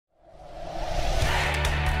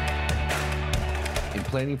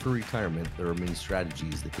planning for retirement, there are many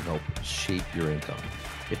strategies that can help shape your income.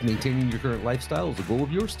 If maintaining your current lifestyle is a goal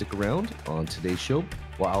of yours, stick around. On today's show,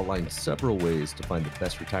 we'll outline several ways to find the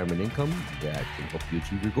best retirement income that can help you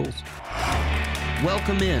achieve your goals.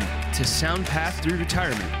 Welcome in to Sound Path Through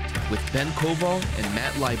Retirement with Ben Koval and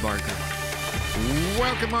Matt Leibarger.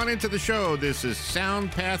 Welcome on into the show. This is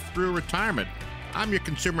Sound Path Through Retirement. I'm your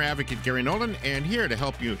consumer advocate, Gary Nolan, and here to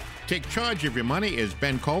help you take charge of your money is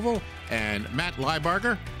Ben Koval and Matt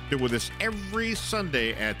Leibarger. They're with us every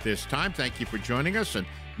Sunday at this time. Thank you for joining us on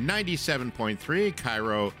 97.3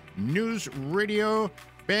 Cairo News Radio.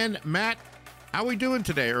 Ben, Matt, how are we doing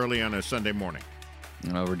today early on a Sunday morning?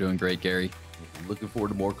 Oh, we're doing great, Gary. Looking forward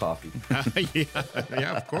to more coffee.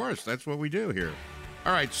 Yeah, of course. That's what we do here.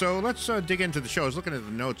 All right, so let's dig into the show. I was looking at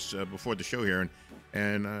the notes before the show here,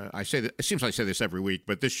 and I say that it seems like I say this every week,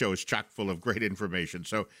 but this show is chock full of great information.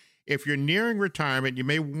 So if you're nearing retirement, you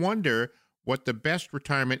may wonder what the best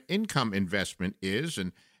retirement income investment is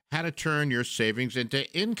and how to turn your savings into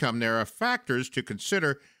income. There are factors to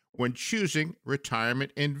consider when choosing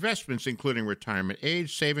retirement investments, including retirement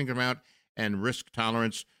age, saving amount, and risk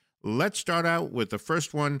tolerance. Let's start out with the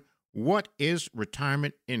first one. What is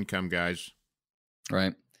retirement income, guys?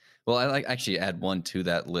 Right. Well, I like actually add one to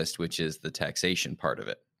that list, which is the taxation part of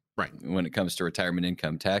it. Right. When it comes to retirement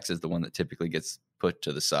income, tax is the one that typically gets put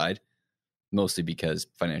to the side, mostly because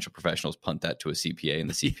financial professionals punt that to a CPA and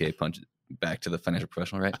the CPA punch it back to the financial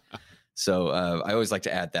professional, right? So I always like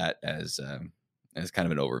to add that as kind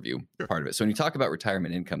of an overview part of it. So when you talk about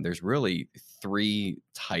retirement income, there's really three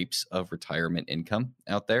types of retirement income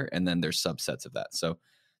out there, and then there's subsets of that. So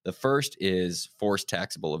the first is forced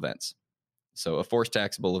taxable events. So a forced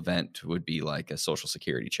taxable event would be like a Social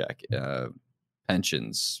Security check,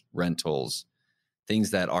 pensions, rentals,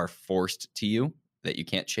 things that are forced to you that you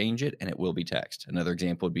can't change it and it will be taxed. Another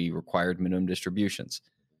example would be required minimum distributions.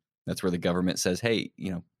 That's where the government says, hey,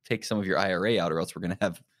 take some of your IRA out or else we're going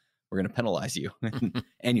to penalize you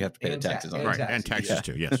and you have to pay the taxes on it. Right, and taxes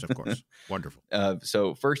too. Yes, of course. Wonderful.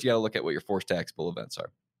 So first you got to look at what your forced taxable events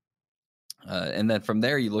are. And then from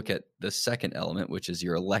there, you look at the second element, which is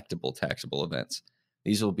your electable taxable events.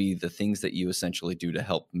 These will be the things that you essentially do to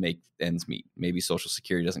help make ends meet. Maybe Social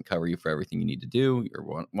Security doesn't cover you for everything you need to do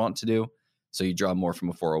or want to do. So you draw more from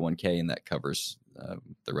a 401k and that covers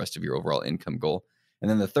the rest of your overall income goal. And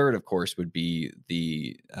then the third, of course, would be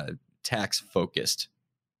the tax-focused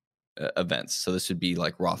events. So this would be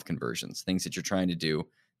like Roth conversions, things that you're trying to do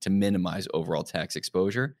to minimize overall tax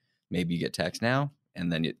exposure. Maybe you get taxed now,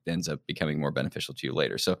 and then it ends up becoming more beneficial to you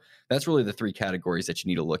later. So that's really the three categories that you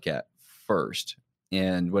need to look at first.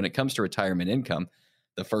 And when it comes to retirement income,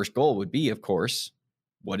 the first goal would be, of course,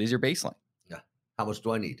 what is your baseline? Yeah. How much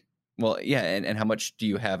do I need? Well, yeah. And how much do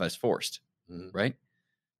you have as forced, right?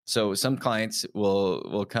 So some clients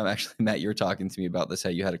will come, actually, Matt, you were talking to me about this, how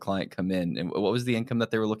you had a client come in and what was the income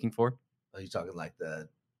that they were looking for? Are you talking like the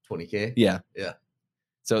 20K? Yeah. Yeah.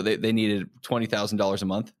 So they needed $20,000 a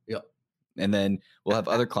month. Yep. And then we'll have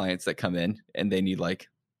other clients that come in and they need like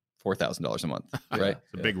 $4,000 a month, right?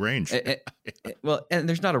 It's a big range. Well, and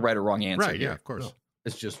there's not a right or wrong answer. Right, here. yeah, of course. No,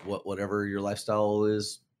 it's just whatever your lifestyle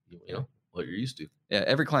is, what you're used to. Yeah,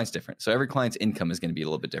 every client's different. So every client's income is going to be a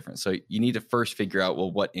little bit different. So you need to first figure out, well,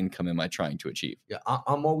 what income am I trying to achieve? Yeah,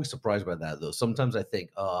 I'm always surprised by that, though. Sometimes I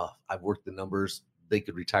think, I've worked the numbers. They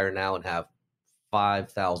could retire now and have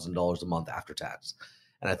 $5,000 a month after tax.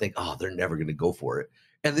 And I think, they're never going to go for it.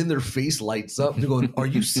 And then their face lights up. They're going, are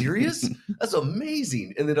you serious? That's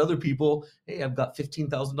amazing. And then other people, hey, I've got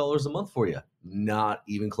 $15,000 a month for you. Not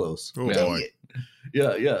even close. Oh, Dang boy.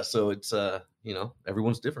 it. Yeah. So it's,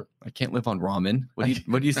 everyone's different. I can't live on ramen. What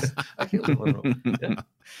do you I can't live on ramen. Yeah.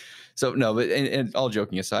 So no, but and all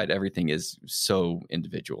joking aside, everything is so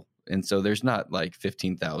individual. And so there's not like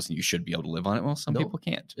 15,000 you should be able to live on it. Well, some people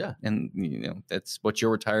can't. Yeah. And that's what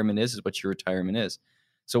your retirement is what your retirement is.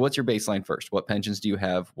 So what's your baseline first? What pensions do you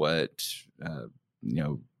have? What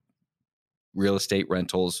real estate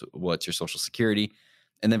rentals? What's your Social Security?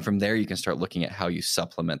 And then from there you can start looking at how you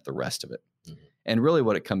supplement the rest of it. Mm-hmm. And really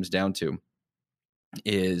what it comes down to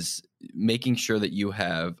is making sure that you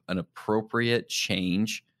have an appropriate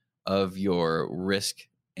change of your risk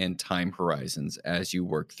and time horizons as you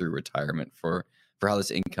work through retirement for how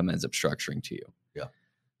this income ends up structuring to you.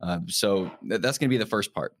 Yeah. So that's going to be the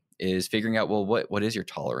first part, is figuring out, well, what is your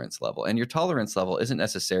tolerance level? And your tolerance level isn't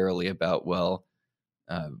necessarily about, will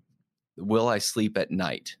I sleep at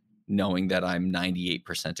night knowing that I'm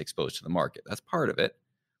 98% exposed to the market? That's part of it.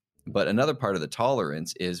 But another part of the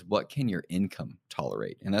tolerance is, what can your income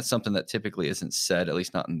tolerate? And that's something that typically isn't said, at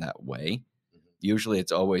least not in that way. Usually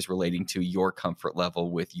it's always relating to your comfort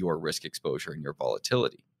level with your risk exposure and your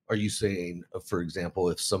volatility. Are you saying, for example,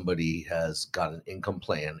 if somebody has got an income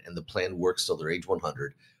plan and the plan works till they're age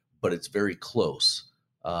 100, but it's very close,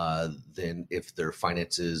 then if their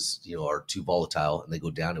finances, are too volatile and they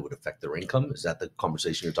go down, it would affect their income? Is that the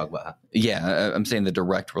conversation you're talking about? Yeah, I'm saying the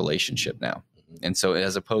direct relationship now. Mm-hmm. And so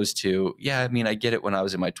as opposed to, I get it when I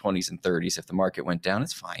was in my 20s and 30s. If the market went down,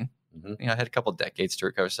 it's fine. Mm-hmm. I had a couple of decades to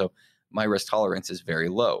recover. So my risk tolerance is very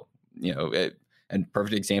low. And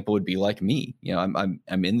perfect example would be like me. I'm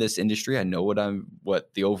in this industry. I know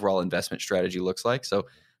what the overall investment strategy looks like. So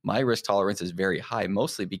my risk tolerance is very high,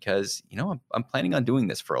 mostly because I'm planning on doing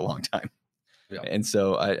this for a long time, and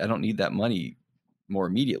so I don't need that money more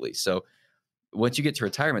immediately. So once you get to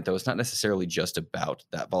retirement, though, it's not necessarily just about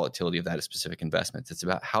that volatility of that specific investment. It's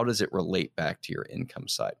about how does it relate back to your income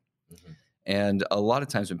side. Mm-hmm. And a lot of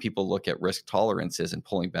times when people look at risk tolerances and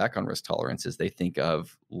pulling back on risk tolerances, they think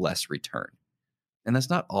of less return. And that's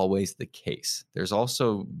not always the case. There's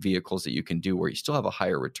also vehicles that you can do where you still have a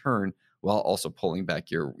higher return while also pulling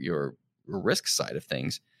back your risk side of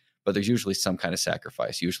things. But there's usually some kind of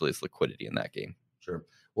sacrifice. Usually it's liquidity in that game. Sure.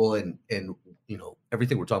 Well, and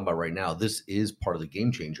everything we're talking about right now, this is part of the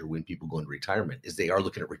game changer when people go into retirement, is they are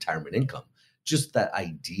looking at retirement income. Just that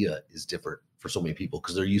idea is different for so many people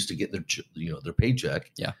because they're used to getting their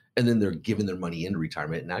paycheck. Yeah. And then they're giving their money into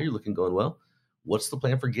retirement. And now you're looking going, well, what's the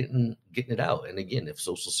plan for getting it out? And again, if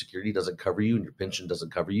Social Security doesn't cover you and your pension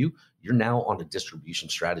doesn't cover you, you're now on a distribution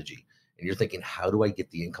strategy. And you're thinking, how do I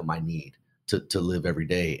get the income I need to live every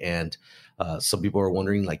day? And some people are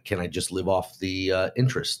wondering, like, can I just live off the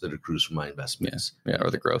interest that accrues from my investments? Yeah,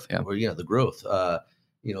 or the growth. Yeah, or the growth.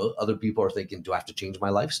 Other people are thinking, do I have to change my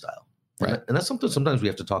lifestyle? Right. And that's something sometimes we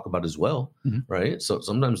have to talk about as well, mm-hmm. right? So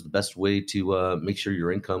sometimes the best way to make sure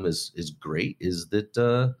your income is great is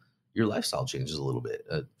that your lifestyle changes a little bit.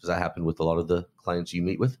 Does that happen with a lot of the clients you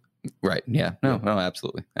meet with? Right. Yeah. No,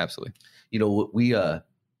 absolutely. Absolutely.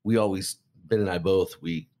 We always, Ben and I both,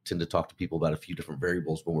 we tend to talk to people about a few different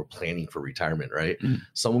variables when we're planning for retirement, right? Mm-hmm.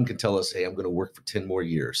 Someone can tell us, hey, I'm going to work for 10 more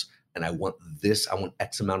years and I want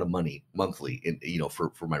X amount of money monthly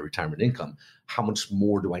for my retirement income. How much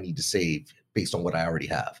more do I need to save based on what I already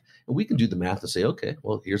have? And we can do the math and say, okay,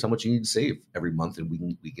 well, here's how much you need to save every month, and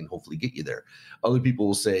we can hopefully get you there. Other people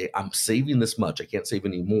will say, I'm saving this much, I can't save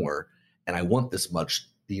any more, and I want this much,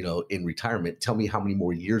 in retirement. Tell me how many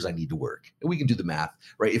more years I need to work. And we can do the math,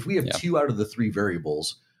 right? If we have 2 out of the 3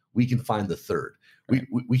 variables, we can find the third. Right.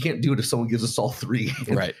 We can't do it if someone gives us all 3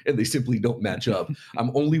 and they simply don't match up.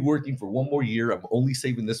 I'm only working for 1 more year. I'm only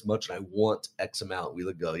saving this much and I want X amount. We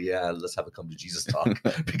go, let's have a come to Jesus talk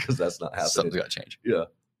because that's not happening. Something's got to change. Yeah.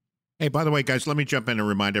 Hey, by the way, guys, let me jump in and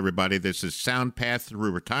remind everybody this is Sound Path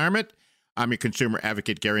Through Retirement. I'm your consumer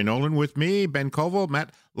advocate, Gary Nolan, with me, Ben Koval,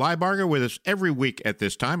 Matt Liebarger, with us every week at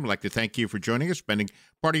this time. I'd like to thank you for joining us, spending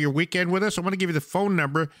part of your weekend with us. I want to give you the phone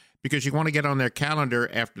number because you want to get on their calendar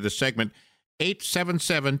after the segment,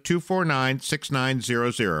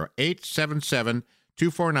 877-249-6900,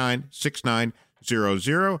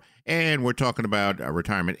 877-249-6900. And we're talking about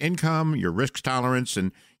retirement income, your risk tolerance,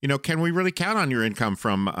 and, can we really count on your income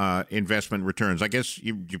from investment returns? I guess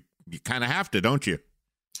you kind of have to, don't you?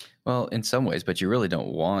 Well, in some ways, but you really don't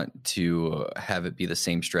want to have it be the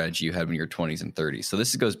same strategy you had when you were 20s and 30s. So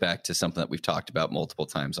this goes back to something that we've talked about multiple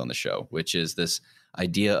times on the show, which is this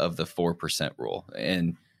idea of the 4% rule.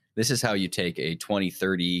 And this is how you take a 20,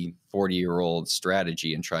 30, 40-year-old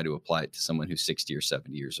strategy and try to apply it to someone who's 60 or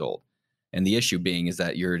 70 years old. And the issue being is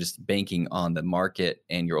that you're just banking on the market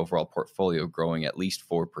and your overall portfolio growing at least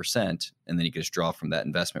 4%. And then you can just draw from that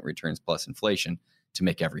investment returns plus inflation to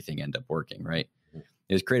make everything end up working, right?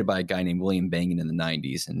 It was created by a guy named William Bengen in the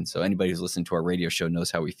 90s. And so anybody who's listened to our radio show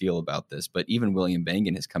knows how we feel about this. But even William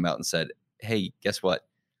Bengen has come out and said, hey, guess what?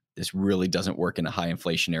 This really doesn't work in a high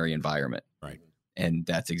inflationary environment. Right. And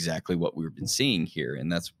that's exactly what we've been seeing here.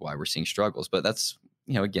 And that's why we're seeing struggles. But that's,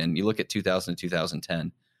 again, you look at 2000 to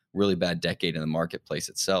 2010, really bad decade in the marketplace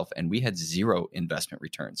itself. And we had 0 investment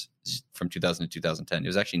returns from 2000 to 2010. It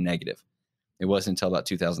was actually negative. It wasn't until about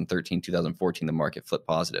 2013, 2014, the market flipped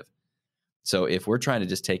positive. So if we're trying to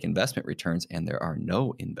just take investment returns and there are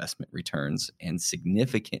no investment returns and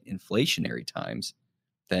significant inflationary times,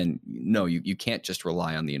 then no, you can't just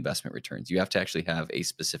rely on the investment returns. You have to actually have a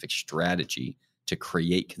specific strategy to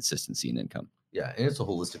create consistency in income. Yeah, and it's a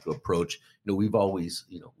holistic approach. We've always,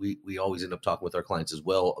 we always end up talking with our clients as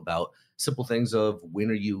well about simple things of when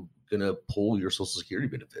are you going to pull your Social Security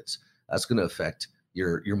benefits? That's going to affect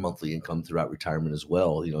your monthly income throughout retirement as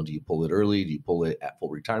well. Do you pull it early? Do you pull it at full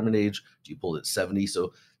retirement age? Do you pull it at 70?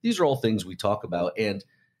 So these are all things we talk about. And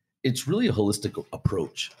it's really a holistic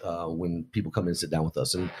approach when people come in and sit down with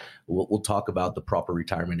us, and we'll talk about the proper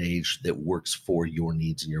retirement age that works for your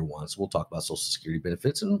needs and your wants. We'll talk about Social Security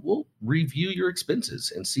benefits, and we'll review your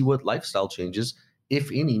expenses and see what lifestyle changes,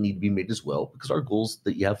 if any, need to be made as well, because our goal is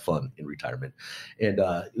that you have fun in retirement. And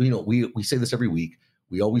we say this every week.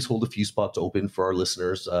 We always hold a few spots open for our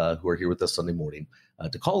listeners who are here with us Sunday morning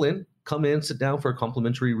to call in, come in, sit down for a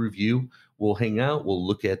complimentary review. We'll hang out. We'll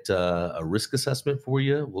look at a risk assessment for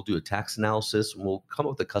you. We'll do a tax analysis, and we'll come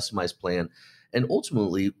up with a customized plan. And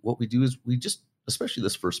ultimately, what we do is we just, especially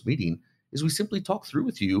this first meeting, is we simply talk through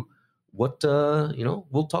with you what,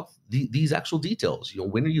 we'll talk these actual details.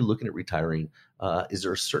 When are you looking at retiring? Is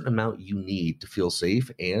there a certain amount you need to feel safe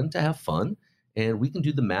and to have fun? And we can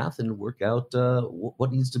do the math and work out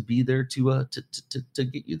what needs to be there to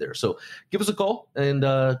get you there. So give us a call and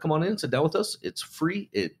come on in, sit down with us. It's free.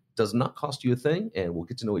 It does not cost you a thing, and we'll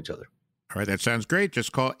get to know each other. All right, that sounds great.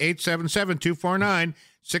 Just call 877-249-6900,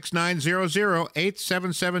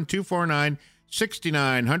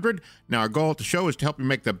 877-249-6900. Now, our goal at the show is to help you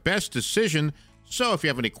make the best decision. So if you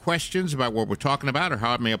have any questions about what we're talking about or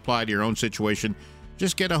how it may apply to your own situation,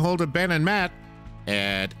 just get a hold of Ben and Matt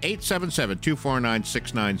at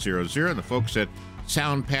 877-249-6900. And the folks at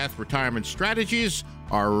Sound Path Retirement Strategies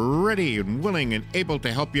are ready and willing and able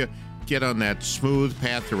to help you get on that smooth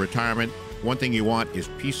path to retirement. One thing you want is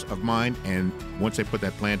peace of mind, and once they put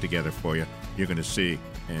that plan together for you, you're going to see,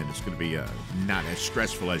 and it's going to be not as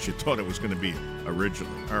stressful as you thought it was going to be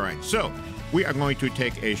originally. All right, so we are going to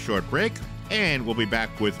take a short break, and we'll be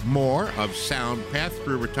back with more of Sound Path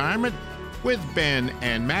Through Retirement with Ben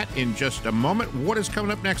and Matt in just a moment. What is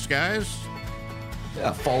coming up next, guys?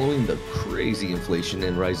 Yeah, following the crazy inflation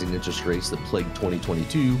and rising interest rates that plagued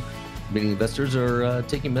 2022, many investors are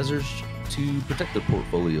taking measures to protect their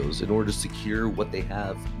portfolios in order to secure what they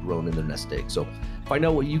have grown in their nest egg. So find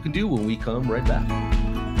out what you can do when we come right back.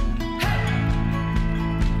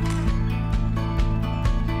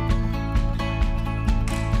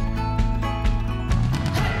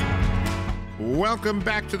 Welcome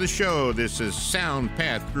back to the show. This is Sound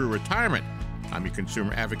Path Through Retirement. I'm your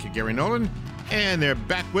consumer advocate, Gary Nolan, and they're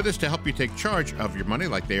back with us to help you take charge of your money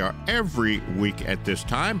like they are every week at this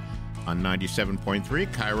time on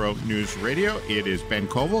 97.3 Cairo News Radio. It is Ben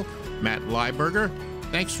Koval, Matt Lieberger.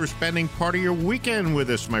 Thanks for spending part of your weekend with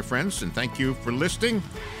us, my friends, and thank you for listening.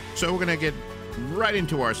 So we're going to get right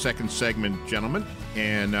into our second segment, gentlemen,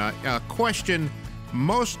 and a question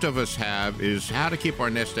most of us have is how to keep our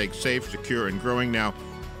nest egg safe, secure, and growing. Now,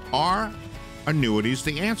 are annuities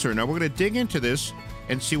the answer? Now, we're going to dig into this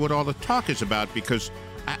and see what all the talk is about, because,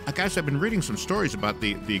 guys, I've been reading some stories about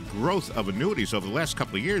the growth of annuities over the last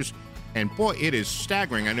couple of years, and boy, it is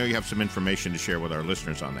staggering. I know you have some information to share with our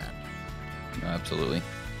listeners on that. Absolutely.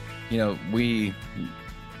 We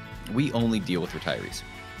only deal with retirees,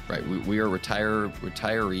 right? We are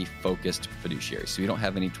retiree-focused fiduciaries, so we don't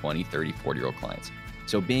have any 20, 30, 40-year-old clients.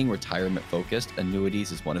 So being retirement-focused,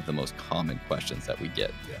 annuities is one of the most common questions that we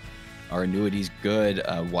get. Yeah. Are annuities good?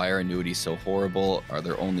 Why are annuities so horrible? Are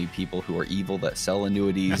there only people who are evil that sell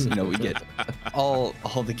annuities? We get all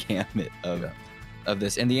the gamut of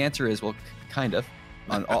this. And the answer is, well, kind of,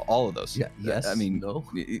 on all of those. Yeah. Yes. I mean, no.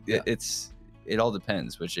 It all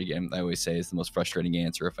depends, which, again, I always say is the most frustrating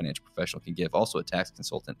answer a financial professional can give, also a tax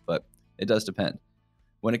consultant, but it does depend.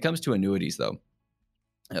 When it comes to annuities, though,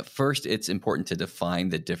 first, it's important to define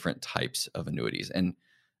the different types of annuities. And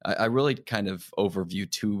I really kind of overview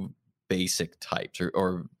two basic types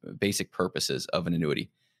or basic purposes of an annuity.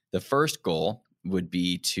 The first goal would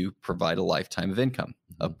be to provide a lifetime of income,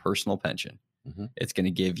 a personal pension. Mm-hmm. It's going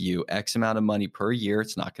to give you X amount of money per year.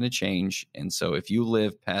 It's not going to change. And so if you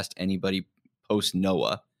live past anybody post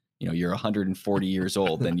Noah, you're 140 years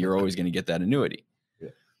old, then you're always going to get that annuity. Yeah.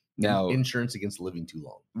 Now, insurance against living too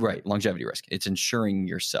long. Right. Longevity risk. It's insuring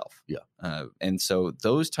yourself. Yeah. And so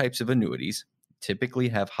those types of annuities typically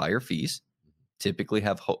have higher fees, typically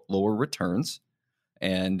have lower returns,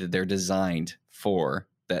 and they're designed for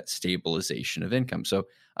that stabilization of income. So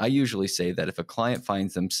I usually say that if a client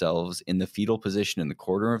finds themselves in the fetal position in the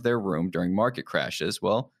corner of their room during market crashes,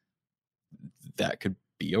 well, that could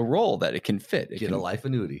be a role that it can fit. Get a life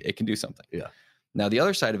annuity. It can do something. Yeah. Now, the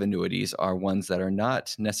other side of annuities are ones that are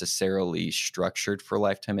not necessarily structured for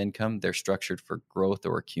lifetime income. They're structured for growth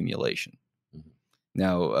or accumulation. Mm-hmm.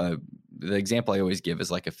 Now, the example I always give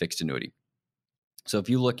is like a fixed annuity. So if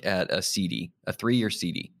you look at a CD, a 3-year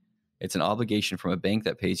CD, it's an obligation from a bank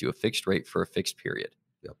that pays you a fixed rate for a fixed period.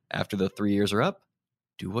 Yep. After the 3 years are up,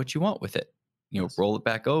 do what you want with it. Roll it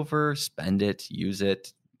back over, spend it, use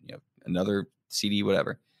it, another CD,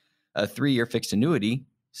 whatever. A 3-year fixed annuity,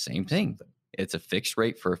 same thing. It's a fixed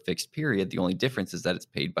rate for a fixed period. The only difference is that it's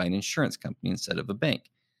paid by an insurance company instead of a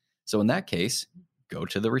bank. So in that case, go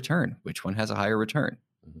to the return. Which one has a higher return?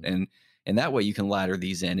 And that way you can ladder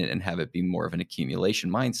these in and have it be more of an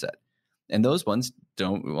accumulation mindset. And those ones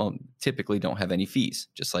typically don't have any fees,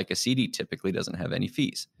 just like a CD typically doesn't have any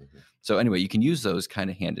fees. So anyway, you can use those kind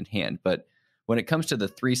of hand in hand. But when it comes to the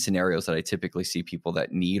three scenarios that I typically see people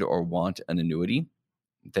that need or want an annuity,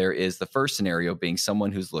 there is the first scenario being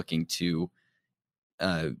someone who's looking to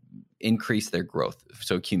increase their growth,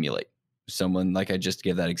 so accumulate. Someone, like I just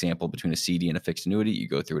gave that example between a CD and a fixed annuity, you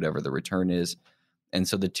go through whatever the return is. And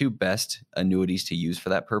so the two best annuities to use for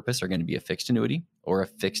that purpose are going to be a fixed annuity or a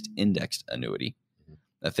fixed indexed annuity.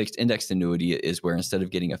 A fixed indexed annuity is where instead of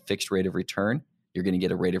getting a fixed rate of return, you're going to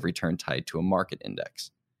get a rate of return tied to a market index.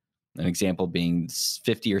 An example being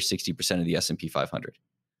 50 or 60% of the S&P 500.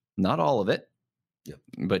 Not all of it,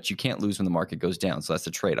 but you can't lose when the market goes down. So that's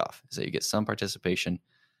the trade-off, is that you get some participation,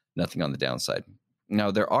 nothing on the downside. Now,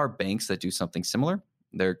 there are banks that do something similar.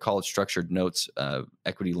 They're called structured notes,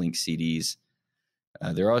 equity-linked CDs.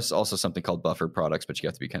 There is also something called buffered products, but you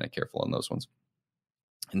have to be kind of careful on those ones.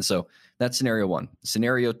 And so that's scenario one.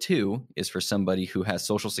 Scenario two is for somebody who has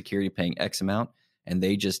Social Security paying X amount, and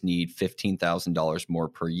they just need $15,000 more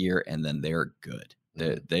per year, and then they're good.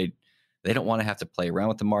 They don't want to have to play around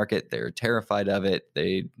with the market. They're terrified of it.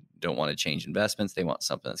 They don't want to change investments. They want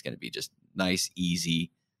something that's going to be just nice,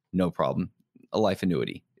 easy, no problem. A life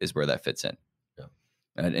annuity is where that fits in.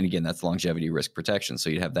 And again, that's longevity risk protection. So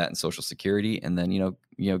you'd have that in Social Security, and then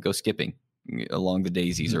go skipping along the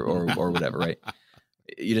daisies or whatever, right?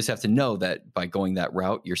 You just have to know that by going that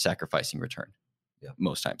route, you're sacrificing return.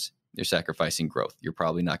 Most times you're sacrificing growth. You're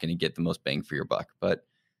probably not going to get the most bang for your buck, but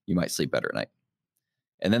you might sleep better at night.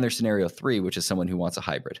 And then there's scenario three, which is someone who wants a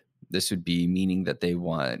hybrid. This would be meaning that they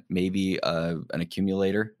want maybe an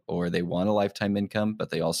accumulator, or they want a lifetime income, but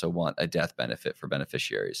they also want a death benefit for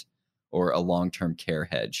beneficiaries, or a long-term care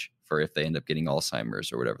hedge for if they end up getting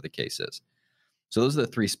Alzheimer's or whatever the case is. So those are the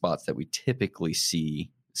three spots that we typically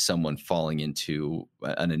see someone falling into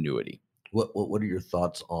an annuity. What are your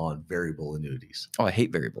thoughts on variable annuities? Oh, I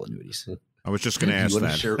hate variable annuities. I was just going to ask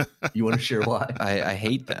that. You want to share why? I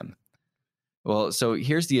hate them. Well, so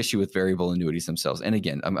here's the issue with variable annuities themselves. And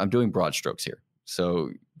again, I'm doing broad strokes here.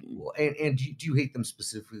 So, and do you hate them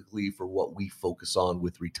specifically for what we focus on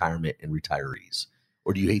with retirement and retirees?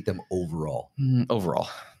 Or do you hate them overall? Overall.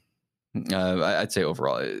 I'd say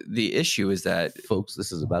overall. The issue is that... Folks,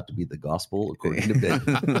 this is about to be the gospel according to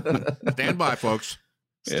Ben. Stand by, folks.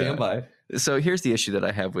 Stand by. So here's the issue that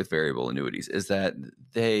I have with variable annuities is that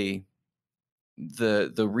the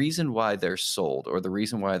reason why they're sold, or the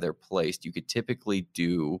reason why they're placed, you could typically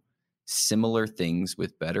do similar things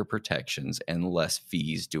with better protections and less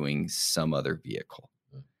fees doing some other vehicle.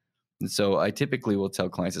 And so I typically will tell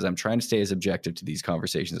clients, as I'm trying to stay as objective to these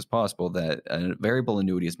conversations as possible, that a variable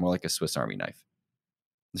annuity is more like a Swiss Army knife.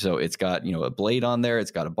 So it's got, a blade on there, it's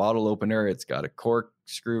got a bottle opener, it's got a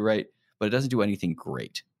corkscrew, right? But it doesn't do anything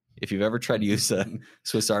great. If you've ever tried to use a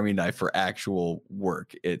Swiss Army knife for actual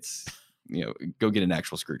work, it's, go get an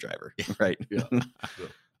actual screwdriver, right?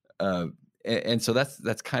 And so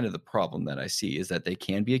that's kind of the problem that I see, is that they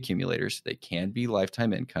can be accumulators, they can be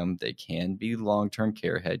lifetime income, they can be long-term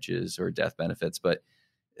care hedges or death benefits, but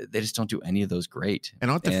they just don't do any of those great. And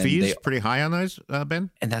aren't the fees pretty high on those, Ben?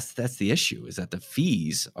 And that's the issue, is that the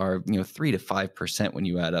fees are 3 to 5% when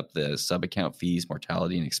you add up the sub-account fees,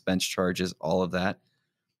 mortality and expense charges, all of that.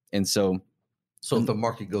 And so if the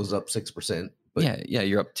market goes up 6%, but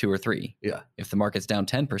you're up 2 or 3. Yeah. If the market's down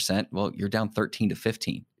 10%, well, you're down 13 to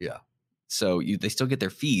 15. Yeah. So they still get their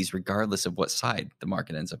fees regardless of what side the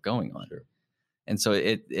market ends up going on. Sure. And so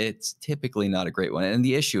it's typically not a great one. And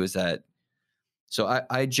the issue is that, so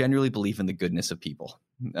I generally believe in the goodness of people.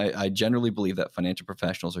 I generally believe that financial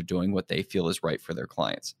professionals are doing what they feel is right for their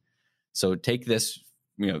clients. So take this,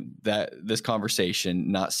 this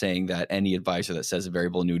conversation, not saying that any advisor that says a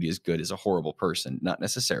variable annuity is good is a horrible person, not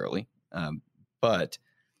necessarily. But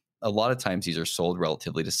a lot of times these are sold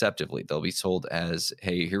relatively deceptively. They'll be sold as,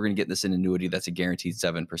 hey, you're going to get this an annuity that's a guaranteed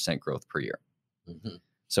 7% growth per year. Mm-hmm.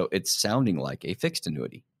 So it's sounding like a fixed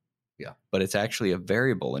annuity. Yeah. But it's actually a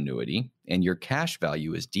variable annuity, and your cash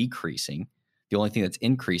value is decreasing. The only thing that's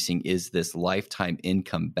increasing is this lifetime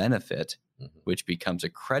income benefit, which becomes a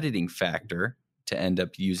crediting factor to end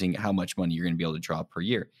up using how much money you're going to be able to draw per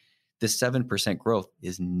year. This 7% growth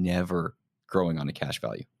is never growing on a cash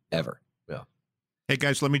value, ever. Yeah. Hey,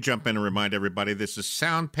 guys, let me jump in and remind everybody this is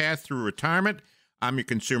Sound Path Through Retirement. I'm your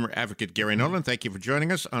consumer advocate, Gary Nolan. Thank you for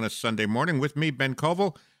joining us on a Sunday morning with me, Ben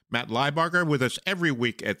Koval. Matt Leibarger with us every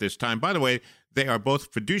week at this time. By the way, They are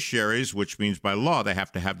both fiduciaries, which means by law they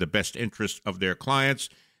have to have the best interest of their clients.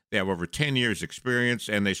 They have over 10 years experience,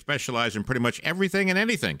 and they specialize in pretty much everything and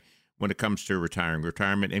anything when it comes to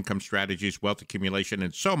retirement, income strategies, wealth accumulation,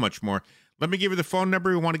 and so much more. Let me give you the phone number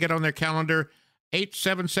we want to get on their calendar,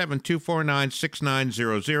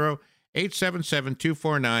 877-249-6900,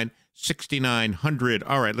 877-249-6900.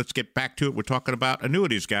 All right, let's get back to it. We're talking about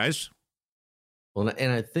annuities, guys. Well,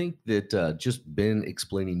 and I think that just Ben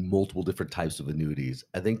explaining multiple different types of annuities,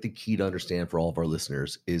 I think the key to understand for all of our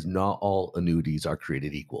listeners is not all annuities are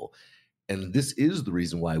created equal. And this is the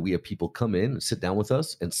reason why we have people come in and sit down with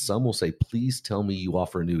us, and some will say, please tell me you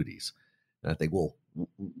offer annuities. And I think, well,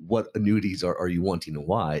 what annuities are you wanting and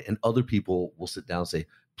why? And other people will sit down and say,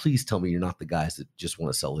 please tell me you're not the guys that just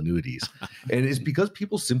want to sell annuities. And it's because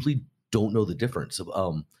people simply don't know the difference.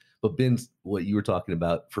 But Ben, what you were talking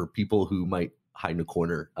about for people who might hide in a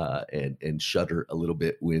corner and shudder a little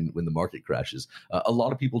bit when the market crashes. A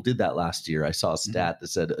lot of people did that last year. I saw a stat that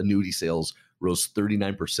said annuity sales rose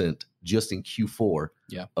 39% just in Q4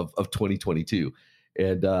 of 2022.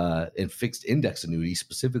 And fixed index annuities,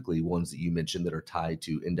 specifically ones that you mentioned that are tied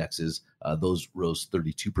to indexes, those rose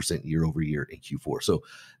 32% year over year in Q4. So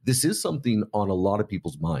this is something on a lot of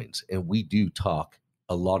people's minds. And we do talk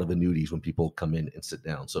a lot of annuities when people come in and sit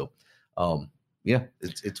down. So yeah,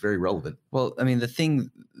 it's very relevant. Well, I mean, the thing,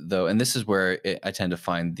 though, and this is where I tend to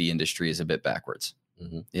find the industry is a bit backwards,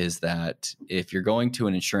 is that if you're going to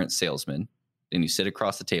an insurance salesman and you sit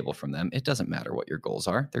across the table from them, it doesn't matter what your goals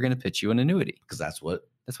are. They're going to pitch you an annuity. Because that's what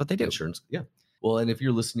they do. Insurance, yeah. Well, and if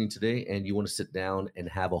you're listening today and you want to sit down and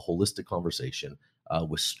have a holistic conversation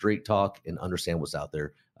with straight talk and understand what's out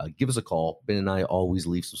there, give us a call. Ben and I always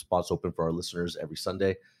leave some spots open for our listeners every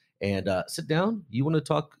Sunday. And sit down. You want to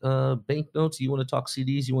talk banknotes, you want to talk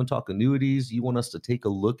CDs, you want to talk annuities, you want us to take a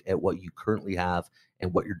look at what you currently have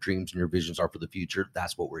and what your dreams and your visions are for the future.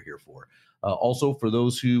 That's what we're here for. Also, for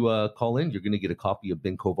those who call in, you're going to get a copy of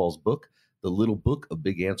Ben Koval's book, The Little Book of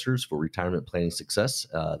Big Answers for Retirement Planning Success.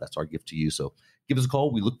 That's our gift to you. So give us a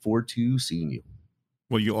call. We look forward to seeing you.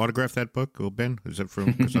 Will you autograph that book, Ben? Is it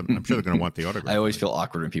from? Because I'm sure they're going to want the autograph. I always feel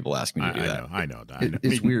awkward when people ask me to do that. I know.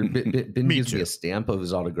 It's weird. Ben gives me a stamp of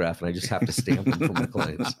his autograph, and I just have to stamp him for my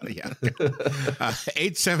clients. Yeah.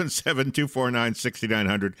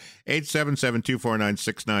 877-249-6900,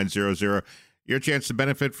 877-249-6900. Your chance to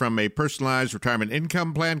benefit from a personalized retirement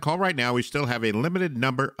income plan. Call right now. We still have a limited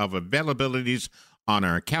number of availabilities on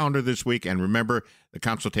our calendar this week. And remember, the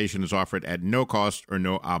consultation is offered at no cost or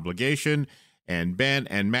no obligation. And Ben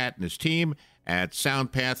and Matt and his team at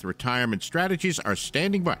SoundPath Retirement Strategies are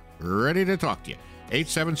standing by, ready to talk to you.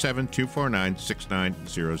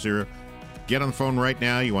 877-249-6900. Get on the phone right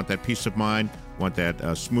now. You want that peace of mind, want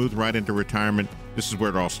that smooth ride into retirement. This is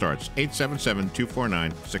where it all starts.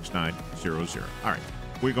 877-249-6900. All right,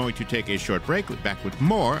 we're going to take a short break. We're back with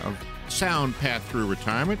more of SoundPath Through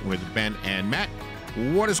Retirement with Ben and Matt.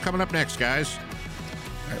 What is coming up next, guys?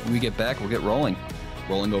 All right, when we get back, we'll get rolling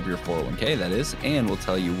over your 401k, that is, and we'll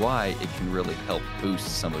tell you why it can really help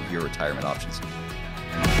boost some of your retirement options.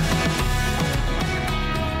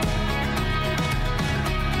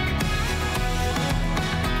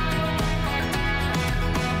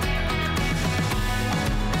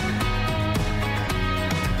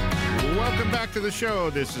 Welcome back to the show.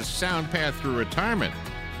 This is SoundPath Through Retirement.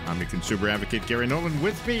 I'm your consumer advocate, Gary Nolan.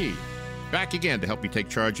 With me, back again to help you take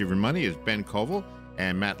charge of your money is Ben Koval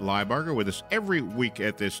and Matt Liebarger with us every week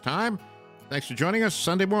at this time. Thanks for joining us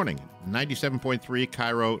Sunday morning, 97.3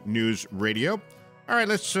 Cairo News Radio. All right,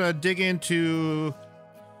 let's dig into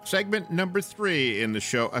segment number 3 in the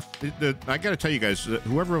show. I got to tell you guys,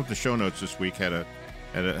 whoever wrote the show notes this week has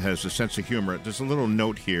a sense of humor. There's a little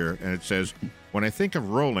note here, and it says, when I think of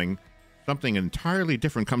rolling, something entirely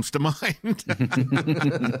different comes to mind.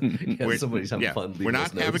 Somebody's having fun. We're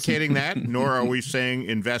not advocating that, nor are we saying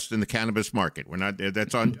invest in the cannabis market. We're not.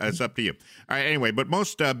 That's up to you. All right. Anyway, but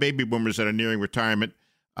most baby boomers that are nearing retirement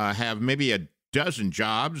have maybe a dozen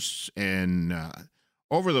jobs, and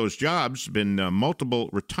over those jobs, been multiple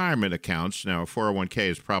retirement accounts. Now, 401k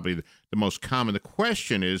is probably the most common. The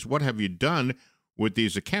question is, what have you done with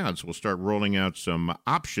these accounts? We'll start rolling out some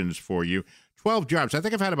options for you. 12 jobs. I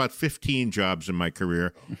think I've had about 15 jobs in my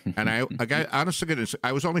career, and I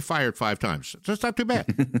was only fired 5 times. So it's not too bad.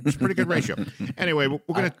 It's a pretty good ratio. Anyway,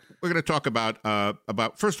 we're gonna talk about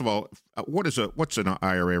first of all, what's an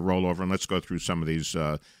IRA rollover, and let's go through some of these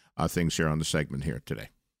things here on the segment here today.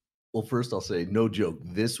 Well, first I'll say, no joke.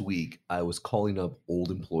 This week I was calling up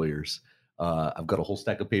old employers. I've got a whole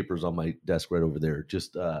stack of papers on my desk right over there,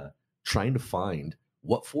 just trying to find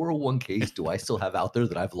what 401ks do I still have out there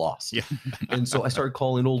that I've lost? Yeah. And so I started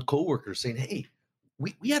calling old coworkers saying, hey,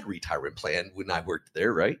 we had a retirement plan when I worked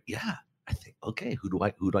there, right? Yeah. I think, okay, who do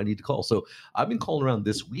I need to call? So I've been calling around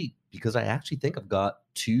this week because I actually think I've got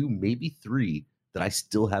 2, maybe 3 that I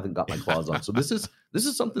still haven't got my claws on. So this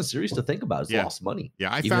is something serious to think about. It's Yeah. lost money.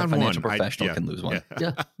 Yeah, I Even found a financial one. professional can lose one.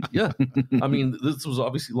 Yeah. I mean, this was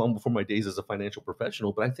obviously long before my days as a financial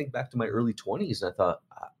professional, but I think back to my early 20s and I thought,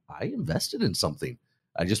 I invested in something.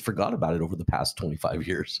 I just forgot about it over the past 25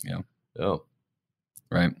 years. Yeah. Oh.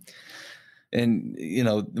 Right. And,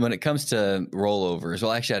 when it comes to rollovers,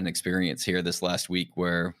 well, I actually had an experience here this last week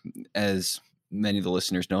where, as many of the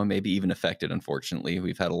listeners know, maybe even affected, unfortunately,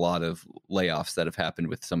 we've had a lot of layoffs that have happened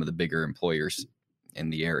with some of the bigger employers in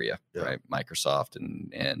the area, right? Microsoft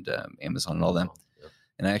and Amazon and all them. Yeah.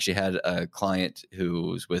 And I actually had a client who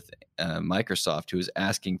was with Microsoft who was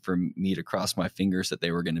asking for me to cross my fingers that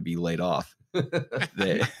they were going to be laid off.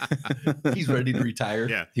 He's ready to retire.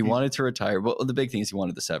 Yeah. He wanted to retire. Well, the big thing is he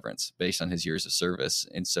wanted the severance based on his years of service.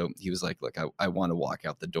 And so he was like, look, I want to walk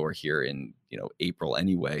out the door here in, April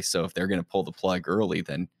anyway. So if they're going to pull the plug early,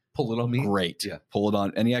 then Pull it on me. great. Yeah. Pull it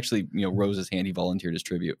on. And he actually, rose his hand. He volunteered his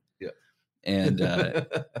tribute. Yeah. And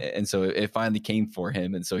and so it finally came for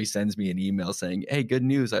him. And so he sends me an email saying, hey, good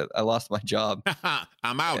news. I lost my job.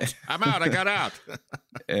 I'm out. I got out.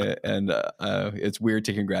 And it's weird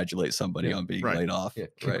to congratulate somebody on being laid off. Yeah,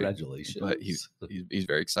 right? congratulations. But he's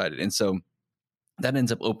very excited. And so that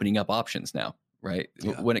ends up opening up options now, right?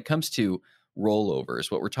 Yeah. When it comes to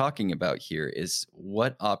rollovers, what we're talking about here is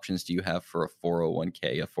what options do you have for a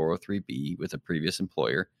 401k, a 403b with a previous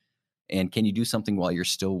employer? And can you do something while you're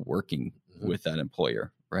still working with that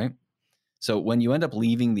employer, right? So when you end up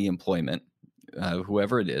leaving the employment,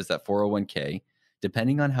 whoever it is, that 401k,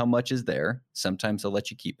 depending on how much is there, sometimes they'll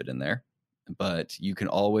let you keep it in there, but you can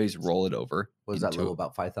always roll it over. What is that level,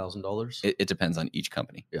 about $5,000? It depends on each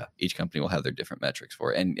company. Yeah. Each company will have their different metrics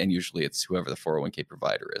for it. And usually it's whoever the 401k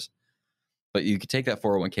provider is. But you could take that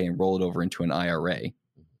 401k and roll it over into an IRA,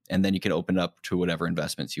 and then you can open up to whatever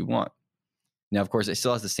investments you want. Now, of course, it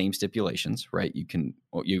still has the same stipulations, right? You could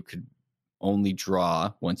only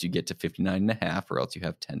draw once you get to 59.5, or else you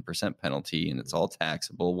have 10% penalty, and it's all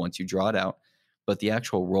taxable once you draw it out. But the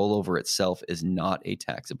actual rollover itself is not a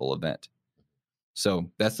taxable event.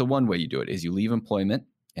 So that's the one way you do it, is you leave employment,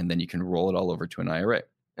 and then you can roll it all over to an IRA.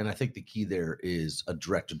 And I think the key there is a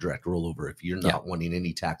direct rollover if you're not wanting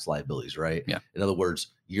any tax liabilities, right? Yeah. In other words,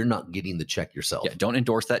 you're not getting the check yourself. Yeah, don't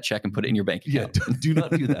endorse that check and put it in your bank account. Yeah, do not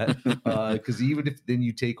do that. Because even if then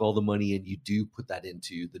you take all the money and you do put that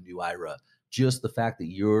into the new IRA, just the fact that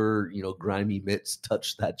your, grimy mitts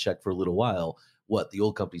touched that check for a little while, the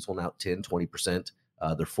old companies will now 10, 20%.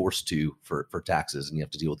 They're forced to for taxes, and you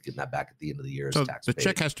have to deal with getting that back at the end of the year as So tax the paid.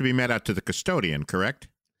 check has to be met out to the custodian, correct?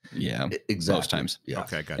 Yeah, exactly. most times. Yeah.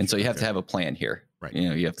 Okay, gotcha. And so you have to have a plan here. Right.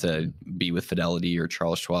 You have to be with Fidelity or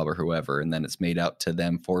Charles Schwab or whoever, and then it's made out to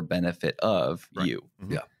them for benefit of you.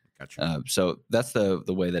 Mhm. Yeah. Gotcha. So that's the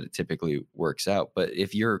way that it typically works out. But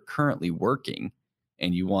if you're currently working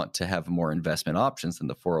and you want to have more investment options than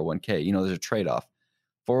the 401k, there's a trade-off.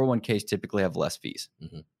 401ks typically have less fees.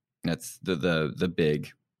 Mhm. That's the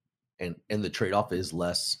big. And the trade-off is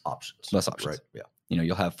less options. Less options. Right. Yeah.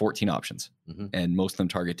 You'll have 14 options, Mhm. and most of them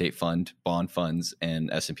target date fund, bond funds, and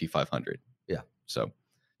S&P 500. Yeah. So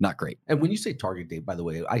not great. And when you say target date, by the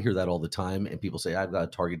way, I hear that all the time, and people say, I've got a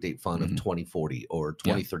target date fund of 2040 or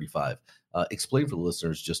 2035. Explain for the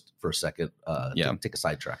listeners just for a second. Take a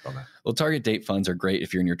sidetrack on that. Well, target date funds are great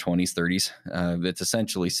if you're in your 20s, 30s. It's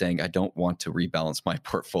essentially saying, I don't want to rebalance my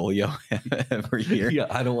portfolio every year. Yeah,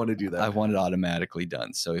 I don't want to do that. I want it automatically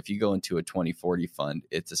done. So if you go into a 2040 fund,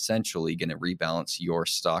 it's essentially going to rebalance your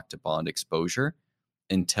stock to bond exposure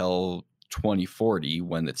until 2040,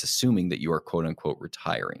 when it's assuming that you are quote unquote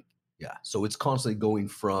retiring. Yeah. So it's constantly going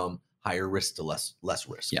from higher risk to less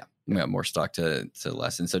risk. Yeah. More stock to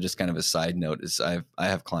less. And so just kind of a side note is I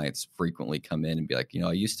have clients frequently come in and be like,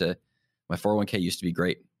 my 401k used to be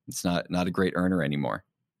great. It's not a great earner anymore.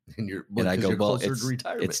 And I go, well,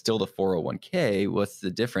 it's still the 401k. What's the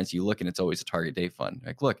difference? You look and it's always a target date fund.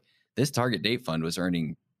 Like, look, this target date fund was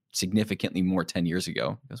earning significantly more 10 years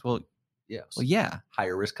ago. He goes, well, yeah.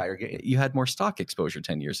 Higher risk, higher gain. You had more stock exposure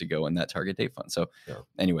 10 years ago in that target date fund. So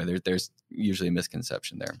anyway, there's usually a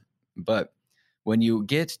misconception there. But when you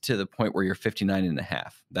get to the point where you're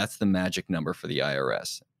 59.5, that's the magic number for the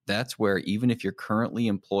IRS. That's where even if you're currently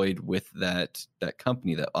employed with that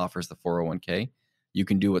company that offers the 401k, you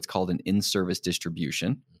can do what's called an in-service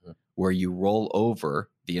distribution, where you roll over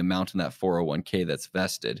the amount in that 401k that's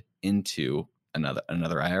vested into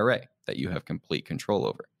another IRA that you have complete control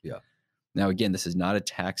over. Yeah. Now, again, this is not a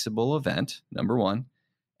taxable event, number one.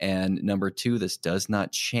 And number two, this does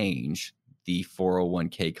not change the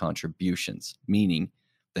 401k contributions, meaning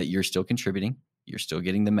that you're still contributing. You're still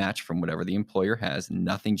getting the match from whatever the employer has.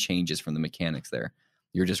 Nothing changes from the mechanics there.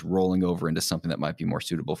 You're just rolling over into something that might be more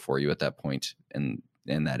suitable for you at that point in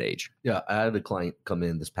that age. Yeah, I had a client come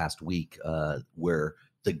in this past week where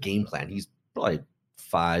the game plan, he's probably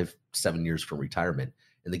 5-7 years from retirement.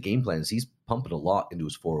 And the game plan is he's pumping a lot into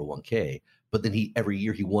his 401k, but then every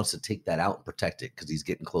year he wants to take that out and protect it because he's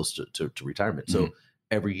getting close to retirement. So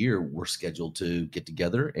every year we're scheduled to get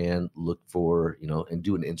together and look for, and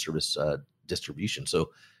do an in-service distribution.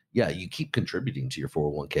 So yeah, you keep contributing to your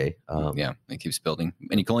 401k. Yeah, it keeps building,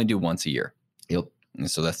 and you can only do once a year. Yep.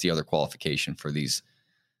 And so that's the other qualification for these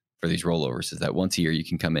rollovers, is that once a year you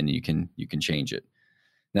can come in and you can change it.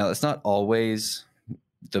 Now, it's not always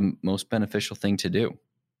the most beneficial thing to do.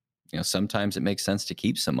 Sometimes it makes sense to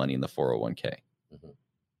keep some money in the 401k. Mm-hmm.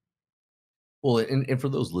 Well, and for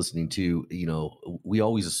those listening to, we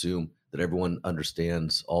always assume that everyone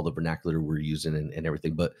understands all the vernacular we're using and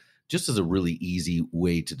everything, but just as a really easy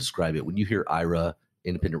way to describe it, when you hear IRA,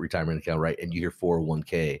 independent retirement account, right, and you hear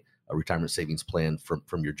 401k, a retirement savings plan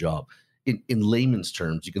from your job, in layman's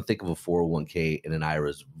terms, you can think of a 401k and an IRA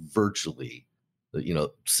as virtually,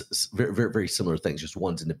 very, very, very similar things. Just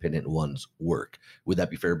one's independent and one's work. Would that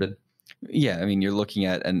be fair, Ben? Yeah. I mean, you're looking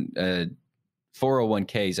at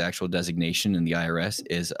 401k's actual designation in the IRS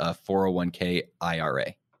is a 401k IRA.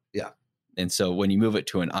 Yeah. And so when you move it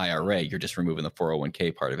to an IRA, you're just removing the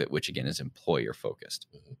 401k part of it, which again is employer focused.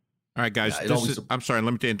 Mm-hmm. All right, guys. I'm sorry.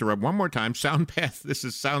 Let me interrupt one more time. SoundPath. This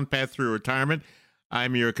is SoundPath Through Retirement.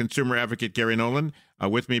 I'm your consumer advocate, Gary Nolan.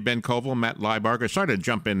 With me, Ben Koval, Matt Liebarger. Sorry to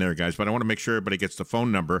jump in there, guys, but I want to make sure everybody gets the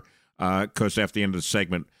phone number because after the end of the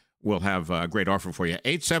segment, we'll have a great offer for you.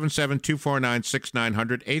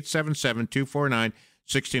 877-249-6900,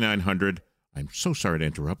 877-249-6900. I'm so sorry to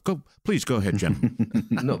interrupt. Please go ahead, gentlemen.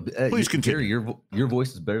 No, please continue. Your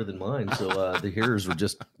voice is better than mine, so the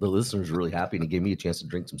listeners are really happy, and it gave me a chance to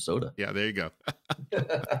drink some soda. Yeah, there you go.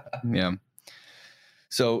 Yeah.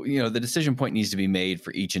 So, the decision point needs to be made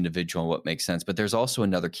for each individual and what makes sense. But there's also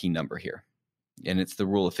another key number here, and it's the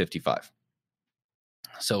rule of 55.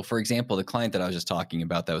 So, for example, the client that I was just talking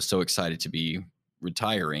about that was so excited to be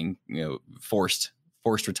retiring, forced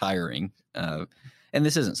retiring. And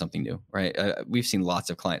this isn't something new, right? We've seen lots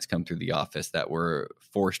of clients come through the office that were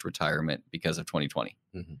forced retirement because of 2020,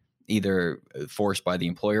 either forced by the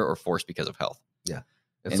employer or forced because of health. Yeah.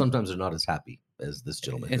 And sometimes they're not as happy as this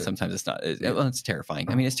gentleman. And sometimes it's not. Well, it's terrifying.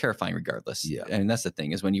 I mean, it's terrifying regardless. Yeah. And that's the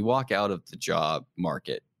thing is when you walk out of the job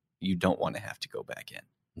market, you don't want to have to go back in.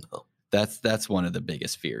 No. That's one of the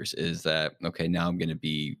biggest fears is that, okay, now I'm going to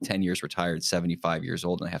be 10 years retired, 75 years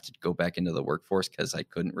old, and I have to go back into the workforce because I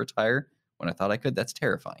couldn't retire when I thought I could. That's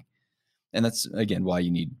terrifying. And that's, again, why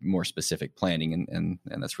you need more specific planning. And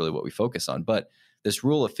that's really what we focus on. But this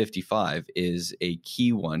rule of 55 is a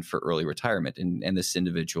key one for early retirement. And this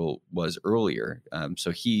individual was earlier.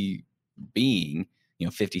 So he being,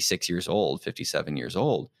 56 years old, 57 years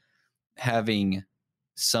old, having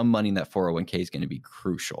some money in that 401k is going to be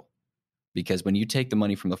crucial. Because when you take the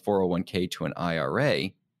money from the 401k to an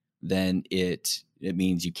IRA, then it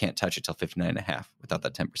means you can't touch it till 59 and a half without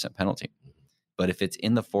that 10% penalty. But if it's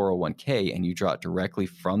in the 401k and you draw it directly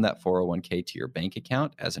from that 401k to your bank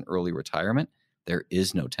account as an early retirement, there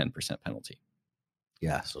is no 10% penalty.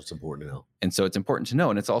 Yeah, so it's important to know. And so it's important to know.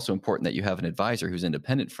 And it's also important that you have an advisor who's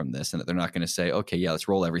independent from this and that they're not going to say, okay, yeah, let's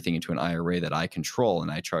roll everything into an IRA that I control and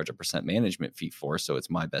I charge a percent management fee for. So it's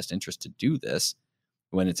my best interest to do this,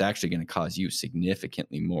 when it's actually going to cause you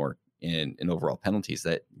significantly more in overall penalties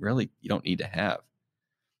that really you don't need to have.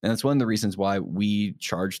 And that's one of the reasons why we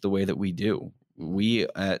charge the way that we do. We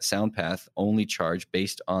at SoundPath only charge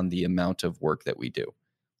based on the amount of work that we do.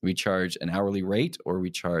 We charge an hourly rate or we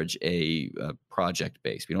charge a project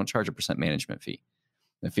base. We don't charge a percent management fee.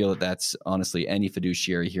 I feel that that's honestly any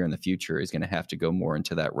fiduciary here in the future is going to have to go more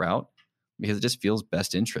into that route because it just feels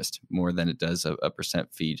best interest more than it does a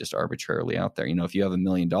percent fee just arbitrarily out there. If you have $1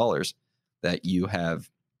 million that you have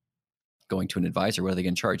going to an advisor, what are they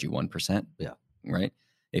going to charge you? 1%? Yeah. Right.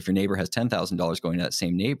 If your neighbor has $10,000 going to that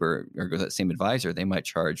same neighbor or that same advisor, they might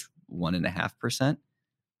charge 1.5%.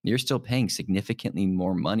 You're still paying significantly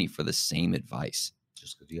more money for the same advice.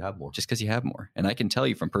 Just because you have more. And I can tell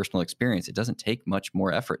you from personal experience, it doesn't take much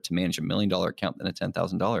more effort to manage $1 million account than a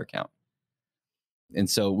 $10,000 account. And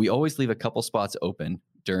so we always leave a couple spots open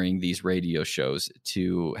during these radio shows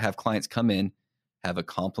to have clients come in, have a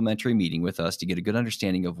complimentary meeting with us to get a good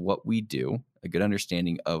understanding of what we do, a good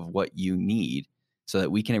understanding of what you need, so that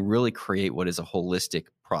we can really create what is a holistic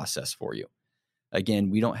process for you. Again,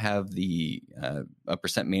 we don't have the a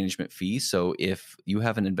percent management fee. So if you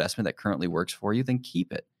have an investment that currently works for you, then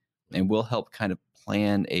keep it. And we'll help kind of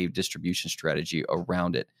plan a distribution strategy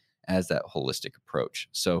around it as that holistic approach.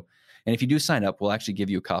 So, and if you do sign up, we'll actually give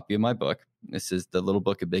you a copy of my book. This is the Little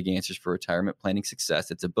Book of Big Answers for Retirement Planning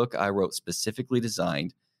Success. It's a book I wrote specifically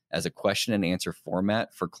designed as a question and answer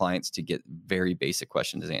format for clients to get very basic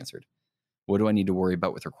questions answered. What do I need to worry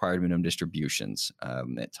about with required minimum distributions?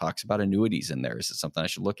 It talks about annuities in there. Is it something I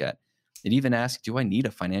should look at? It even asks, do I need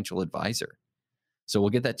a financial advisor? So we'll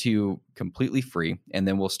get that to you completely free, and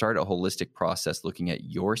then we'll start a holistic process looking at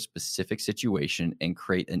your specific situation and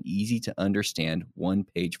create an easy-to-understand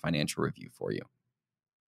one-page financial review for you.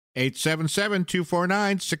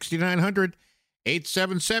 877-249-6900,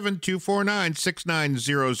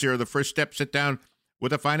 877-249-6900. The first step, sit down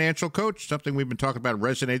with a financial coach. Something we've been talking about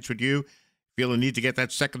resonates with you. Feel a need to get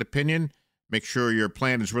that second opinion. Make sure your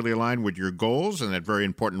plan is really aligned with your goals and that very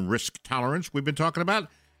important risk tolerance we've been talking about.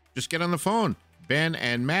 Just get on the phone. Ben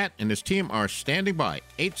and Matt and his team are standing by.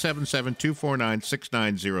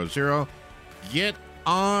 877-249-6900. Get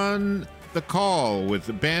on the call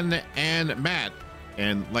with Ben and Matt.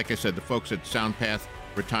 And like I said, the folks at SoundPath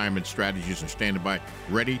Retirement Strategies are standing by,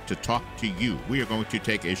 ready to talk to you. We are going to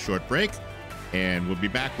take a short break, and we'll be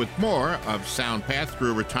back with more of SoundPath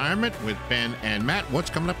Through Retirement with Ben and Matt. What's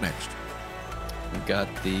coming up next? We've got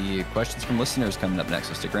the questions from listeners coming up next,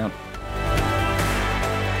 so stick around.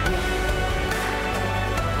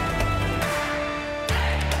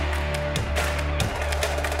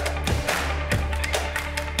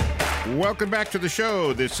 Welcome back to the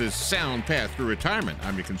show. This is SoundPath Through Retirement.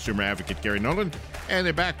 I'm your consumer advocate, Gary Nolan, and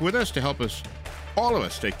they're back with us to help us, all of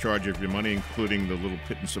us, take charge of your money, including the little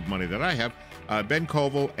pittance of money that I have. Ben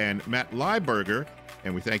Koval and Matt Lieberger,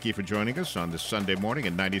 and we thank you for joining us on this Sunday morning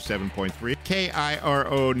at 97.3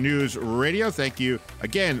 KIRO News Radio. Thank you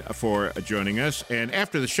again for joining us. And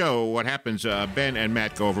after the show, what happens, Ben and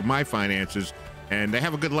Matt go over my finances, and they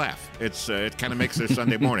have a good laugh. It kind of makes their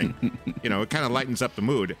Sunday morning. You know, it kind of lightens up the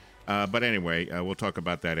mood. But anyway, we'll talk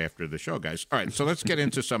about that after the show, guys. All right, so let's get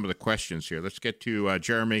into some of the questions here. Let's get to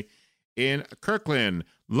Jeremy in Kirkland.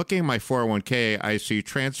 Looking at my 401k, I see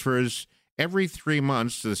transfers every 3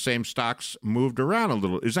 months to the same stocks moved around a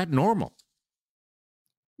little. Is that normal?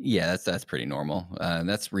 Yeah, that's pretty normal.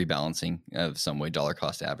 That's rebalancing of some way, dollar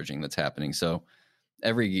cost averaging that's happening. So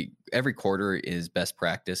every quarter is best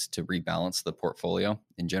practice to rebalance the portfolio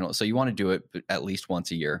in general. So you want to do it at least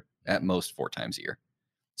once a year, at most 4 times a year.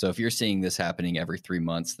 So if you're seeing this happening every 3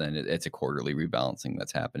 months, then it's a quarterly rebalancing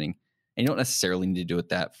that's happening. And you don't necessarily need to do it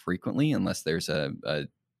that frequently unless there's a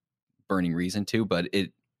burning reason to, but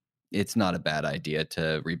it's not a bad idea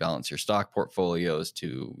to rebalance your stock portfolios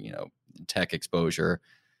to, tech exposure,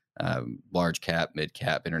 large cap, mid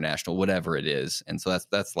cap, international, whatever it is. And so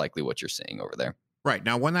that's likely what you're seeing over there. Right.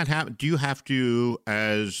 Now, when that happens, do you have to,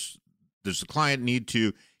 does the client need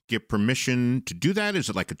to get permission to do that? Is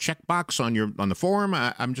it like a checkbox on the form?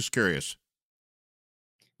 I'm just curious.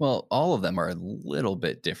 Well, all of them are a little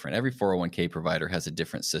bit different. Every 401k provider has a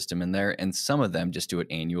different system in there, and some of them just do it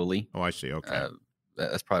annually. Oh, I see. Okay.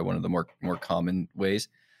 That's probably one of the more common ways.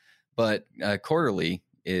 But quarterly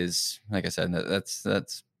is, like I said,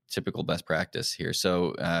 that's typical best practice here.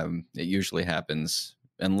 So it usually happens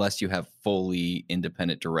unless you have fully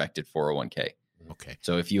independent directed 401k. Okay.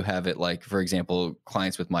 So if you have it, like, for example,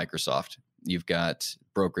 clients with Microsoft, you've got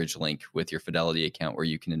brokerage link with your Fidelity account where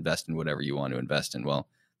you can invest in whatever you want to invest in. Well,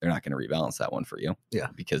 they're not going to rebalance that one for you. Yeah.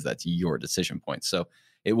 Because that's your decision point. So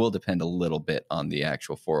it will depend a little bit on the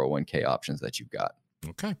actual 401k options that you've got.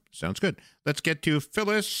 Okay. Sounds good. Let's get to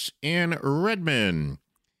Phyllis in Redmond.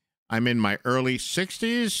 I'm in my early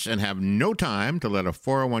 60s and have no time to let a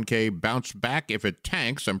 401k bounce back if it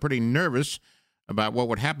tanks. I'm pretty nervous about what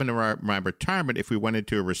would happen to my retirement if we went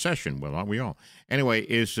into a recession. Well, aren't we all? Anyway,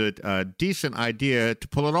 is it a decent idea to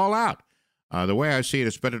pull it all out? The way I see it,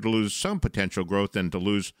 it's better to lose some potential growth than to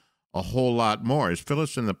lose a whole lot more. Is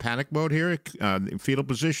Phyllis in the panic mode here, in fetal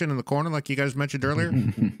position in the corner like you guys mentioned earlier?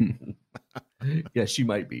 Yeah, she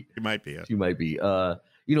might be. She might be. Yeah. She might be.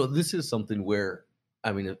 This is something where,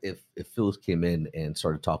 I mean, if Phyllis came in and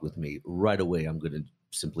started talking with me right away, I'm going to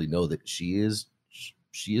simply know that she is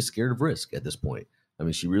scared of risk at this point. I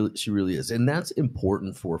mean, she really is. And that's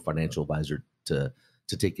important for a financial advisor to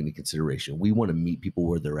take into consideration. We want to meet people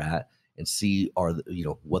where they're at and see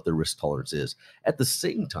what their risk tolerance is. At the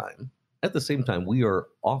same time, we are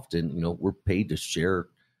often, we're paid to share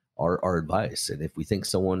our advice. And if we think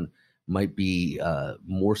someone might be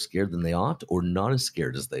more scared than they ought or not as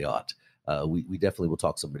scared as they ought, we definitely will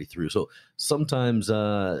talk somebody through. So sometimes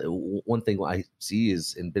one thing I see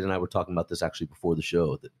is, and Ben and I were talking about this actually before the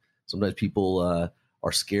show, that sometimes people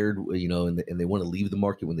are scared, and they want to leave the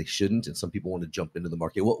market when they shouldn't, and some people want to jump into the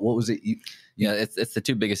market. What was it? Yeah, it's the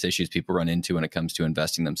two biggest issues people run into when it comes to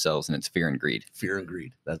investing themselves, and it's fear and greed. Fear and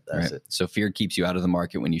greed. That's right? it. So fear keeps you out of the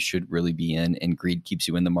market when you should really be in, and greed keeps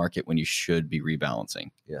you in the market when you should be rebalancing.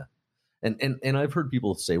 Yeah. And I've heard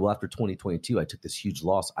people say, well, after 2022, I took this huge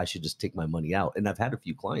loss. I should just take my money out. And I've had a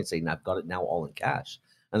few clients saying, I've got it now all in cash.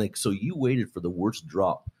 And like, so you waited for the worst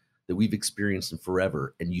drop that we've experienced in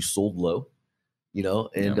forever, and you sold low.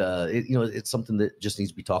 It's something that just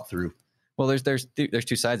needs to be talked through. Well, there's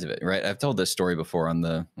two sides of it, right? I've told this story before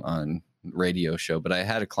on radio show, but I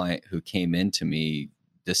had a client who came into me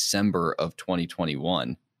December of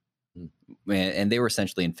 2021, and they were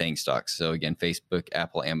essentially in FANG stocks. So again, Facebook,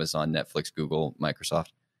 Apple, Amazon, Netflix, Google, Microsoft,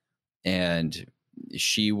 and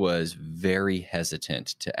she was very hesitant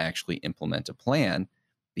to actually implement a plan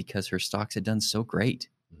because her stocks had done so great.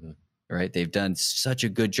 Mm-hmm. Right. They've done such a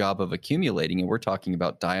good job of accumulating, and we're talking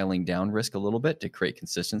about dialing down risk a little bit to create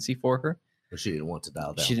consistency for her. But she didn't want to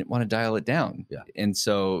dial down. She didn't want to dial it down. Yeah. And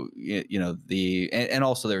so, and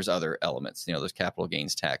also there's other elements, there's capital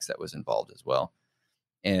gains tax that was involved as well.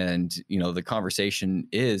 And, the conversation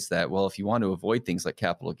is that, well, if you want to avoid things like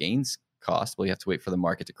capital gains cost, well, you have to wait for the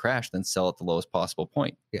market to crash, then sell at the lowest possible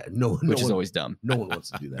point. Yeah. Which is always dumb. No one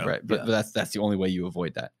wants to do that. Right. But that's the only way you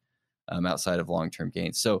avoid that outside of long-term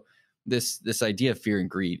gains. So, this idea of fear and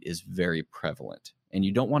greed is very prevalent, and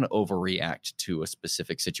you don't want to overreact to a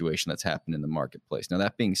specific situation that's happened in the marketplace. Now,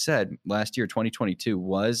 that being said, last year, 2022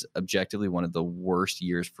 was objectively one of the worst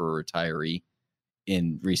years for a retiree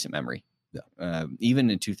in recent memory. Yeah. Even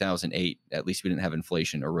in 2008, at least we didn't have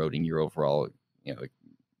inflation eroding your overall,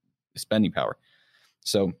 spending power.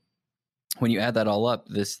 So when you add that all up,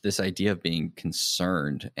 this idea of being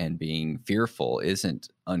concerned and being fearful isn't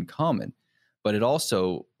uncommon. But it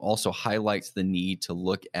also highlights the need to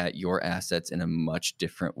look at your assets in a much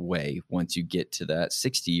different way once you get to that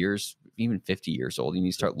 60 years, even 50 years old. You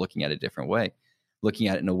need to start looking at it a different way, looking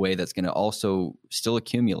at it in a way that's going to also still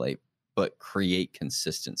accumulate, but create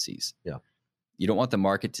consistencies. Yeah. You don't want the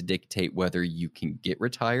market to dictate whether you can get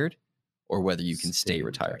retired or whether you can stay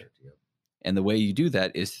retired. Yeah. And the way you do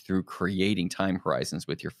that is through creating time horizons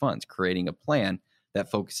with your funds, creating a plan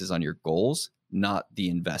that focuses on your goals, not the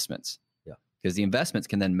investments. Because the investments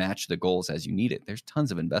can then match the goals as you need it. There's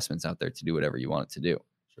tons of investments out there to do whatever you want it to do.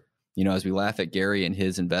 Sure. As we laugh at Gary and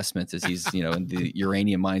his investments as he's, in the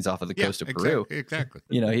uranium mines off of the coast of Peru. Exactly.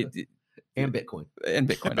 And Bitcoin. And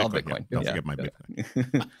Bitcoin. All Bitcoin. Don't forget my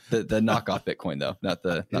Bitcoin. the knockoff Bitcoin, though, not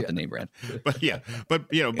the name brand. But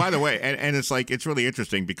by the way, and it's really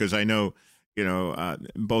interesting because I know,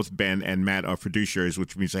 both Ben and Matt are fiduciaries,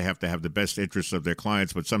 which means they have to have the best interests of their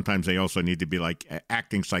clients, but sometimes they also need to be like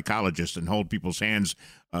acting psychologists and hold people's hands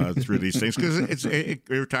through these things because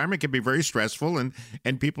retirement can be very stressful and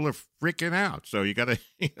people are freaking out. So you got to,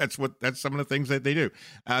 that's some of the things that they do.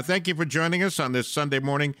 Thank you for joining us on this Sunday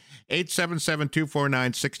morning,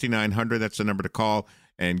 877-249-6900. That's the number to call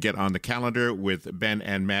and get on the calendar with Ben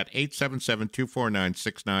and Matt,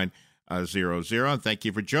 877-249-6900. And thank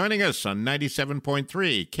you for joining us on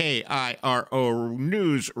 97.3 KIRO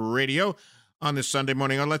News Radio on this Sunday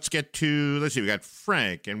morning. Let's see, we got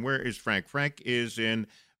Frank. And where is Frank? Frank is in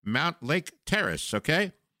Mount Lake Terrace,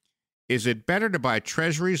 okay? Is it better to buy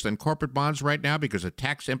treasuries than corporate bonds right now because of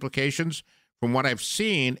tax implications? From what I've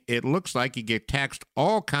seen, it looks like you get taxed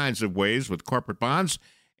all kinds of ways with corporate bonds,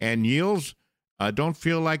 and yields don't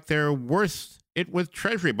feel like they're worth it with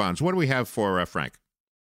treasury bonds. What do we have for Frank?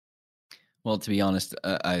 Well, to be honest,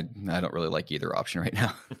 I don't really like either option right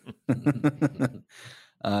now.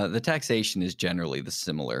 The taxation is generally the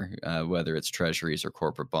similar, whether it's treasuries or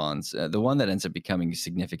corporate bonds. The one that ends up becoming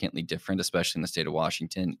significantly different, especially in the state of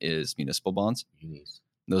Washington, is municipal bonds.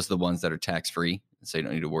 Those are the ones that are tax-free, so you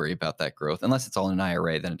don't need to worry about that growth. Unless it's all in an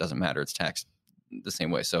IRA, then it doesn't matter. It's taxed the same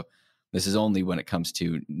way. So this is only when it comes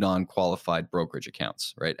to non-qualified brokerage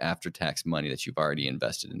accounts, right? After-tax money that you've already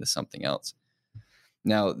invested into something else.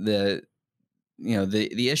 Now, the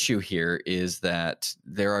issue here is that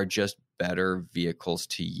there are just better vehicles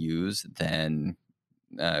to use than,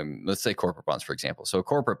 let's say, corporate bonds, for example. So a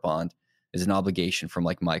corporate bond is an obligation from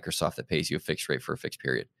like Microsoft that pays you a fixed rate for a fixed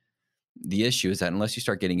period. The issue is that unless you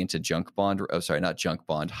start getting into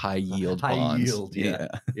high yield bonds. Yeah.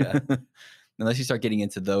 Unless you start getting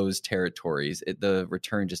into those territories, the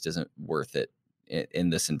return just isn't worth it in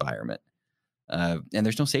this environment. And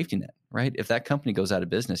there's no safety net, right? If that company goes out of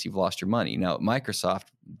business, you've lost your money. Now, Microsoft,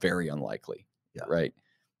 very unlikely, right?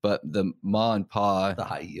 But the ma and pa, The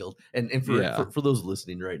high yield, and for those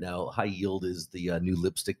listening right now, high yield is the new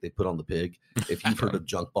lipstick they put on the pig. If you've heard of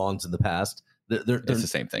junk bonds in the past, they're it's the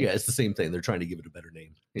same thing. Yeah, it's the same thing. They're trying to give it a better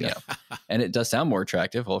name. Yeah. And it does sound more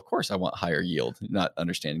attractive. Well, of course I want higher yield, not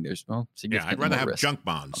understanding there's I'd rather have junk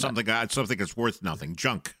bonds, something that's worth nothing,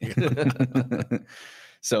 junk.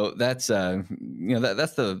 So that's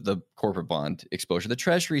that's the corporate bond exposure. The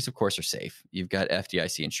treasuries, of course, are safe. You've got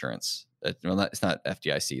FDIC insurance. It's not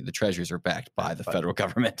FDIC. The treasuries are backed by the federal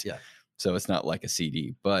government. Yeah. So it's not like a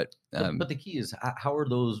CD. But the key is, how are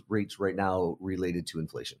those rates right now related to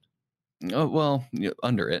inflation? Oh, well,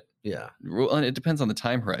 under it. Yeah. And it depends on the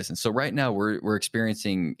time horizon. So right now we're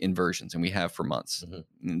experiencing inversions, and we have for months.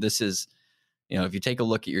 Mm-hmm. This is, if you take a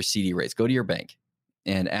look at your CD rates, go to your bank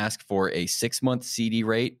and ask for a 6-month CD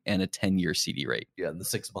rate and a 10-year CD rate. Yeah, and the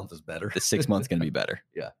 6 month is better. The 6 month's going to be better.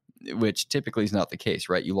 Yeah. Which typically is not the case,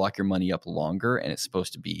 right? You lock your money up longer, and it's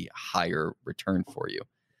supposed to be higher return for you.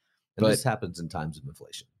 And this happens in times of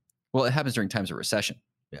inflation. Well, it happens during times of recession.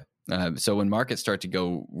 Yeah. So when markets start to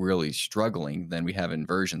go really struggling, then we have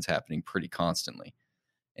inversions happening pretty constantly.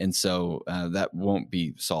 And so that won't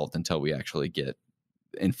be solved until we actually get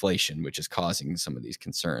inflation, which is causing some of these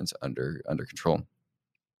concerns under control.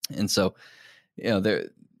 And so, if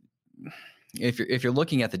you're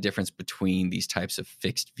looking at the difference between these types of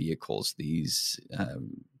fixed vehicles, these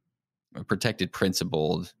protected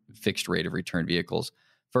principal fixed rate of return vehicles,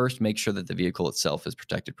 first make sure that the vehicle itself is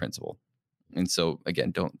protected principal. And so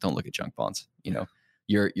again, don't look at junk bonds.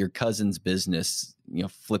 Your cousin's business,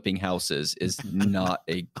 flipping houses is not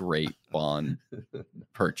a great bond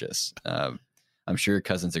purchase. I'm sure your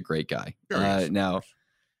cousin's a great guy. Now,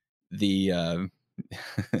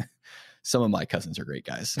 some of my cousins are great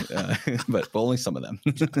guys, but only some of them.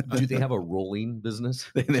 Do they have a rolling business?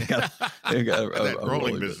 They've got a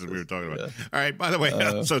rolling business we were talking about. Yeah. All right. By the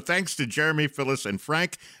way, so thanks to Jeremy, Phyllis, and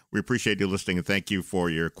Frank. We appreciate you listening, and thank you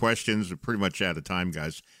for your questions. We're pretty much out of time,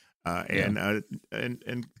 guys. And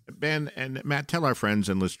Ben and Matt, tell our friends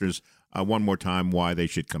and listeners one more time why they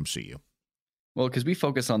should come see you. Well, because we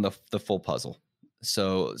focus on the full puzzle.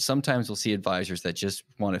 So sometimes we'll see advisors that just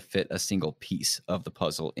want to fit a single piece of the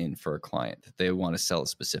puzzle in for a client. They want to sell a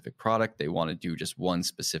specific product. They want to do just one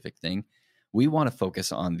specific thing. We want to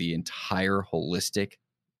focus on the entire holistic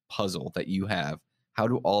puzzle that you have. How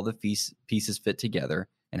do all the pieces fit together?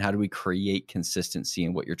 And how do we create consistency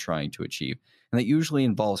in what you're trying to achieve? And that usually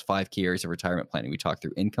involves 5 key areas of retirement planning. We talk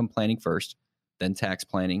through income planning first, then tax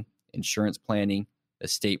planning, insurance planning,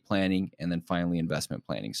 estate planning, and then finally investment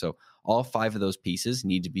planning. So all 5 of those pieces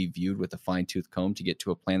need to be viewed with a fine-tooth comb to get to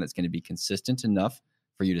a plan that's going to be consistent enough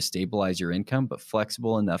for you to stabilize your income, but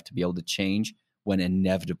flexible enough to be able to change when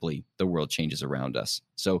inevitably the world changes around us.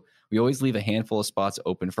 So we always leave a handful of spots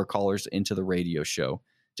open for callers into the radio show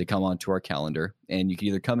to come onto our calendar. And you can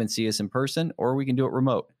either come and see us in person, or we can do it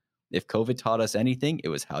remote. If COVID taught us anything, it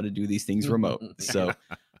was how to do these things remote. So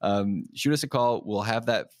shoot us a call. We'll have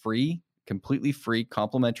that completely free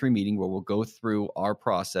complimentary meeting where we'll go through our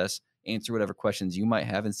process, answer whatever questions you might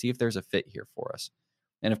have, and see if there's a fit here for us.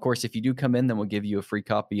 And of course, if you do come in, then we'll give you a free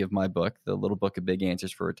copy of my book, The Little Book of Big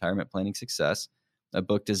Answers for Retirement Planning Success, a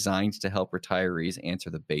book designed to help retirees answer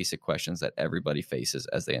the basic questions that everybody faces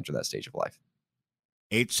as they enter that stage of life.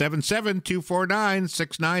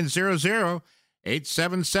 877-249-6900,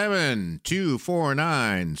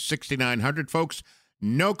 877-249-6900. Folks,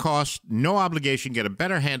 no cost, no obligation. Get a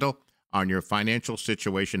better handle on your financial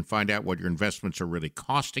situation. Find out what your investments are really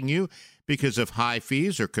costing you because of high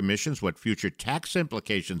fees or commissions, what future tax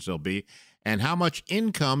implications there'll be, and how much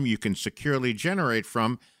income you can securely generate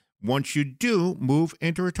from once you do move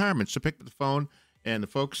into retirement. So pick up the phone, and the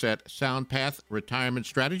folks at SoundPath Retirement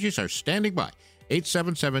Strategies are standing by.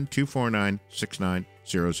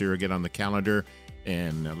 877-249-6900. Get on the calendar,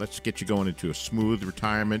 and let's get you going into a smooth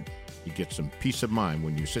retirement. You get some peace of mind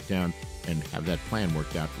when you sit down and have that plan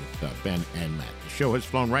worked out with Ben and Matt. The show has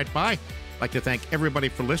flown right by. I'd like to thank everybody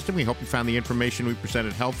for listening. We hope you found the information we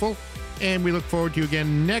presented helpful, and we look forward to you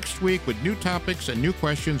again next week with new topics and new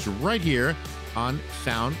questions right here on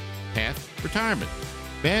Sound Path Retirement.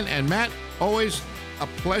 Ben and Matt, always a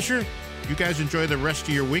pleasure. You guys enjoy the rest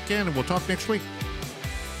of your weekend, and we'll talk next week.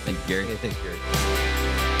 Thank you, Gary. Hey, thanks, Gary.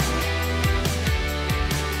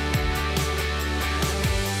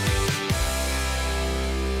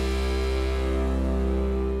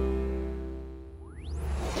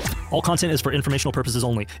 All content is for informational purposes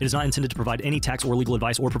only. It is not intended to provide any tax or legal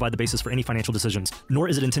advice or provide the basis for any financial decisions, nor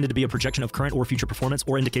is it intended to be a projection of current or future performance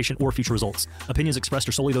or indication or future results. Opinions expressed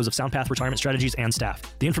are solely those of SoundPath Retirement Strategies and staff.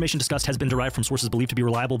 The information discussed has been derived from sources believed to be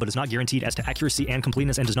reliable, but is not guaranteed as to accuracy and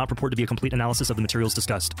completeness and does not purport to be a complete analysis of the materials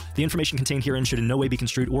discussed. The information contained herein should in no way be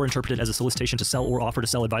construed or interpreted as a solicitation to sell or offer to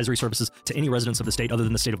sell advisory services to any residents of the state other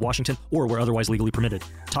than the state of Washington or where otherwise legally permitted.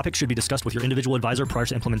 Topics should be discussed with your individual advisor prior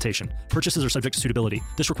to implementation. Purchases are subject to suitability.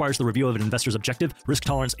 This requires the review of an investor's objective, risk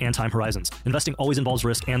tolerance, and time horizons. Investing always involves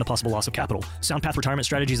risk and the possible loss of capital. SoundPath Retirement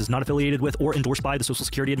Strategies is not affiliated with or endorsed by the Social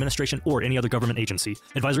Security Administration or any other government agency.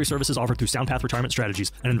 Advisory services offered through SoundPath Retirement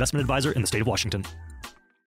Strategies, an investment advisor in the state of Washington.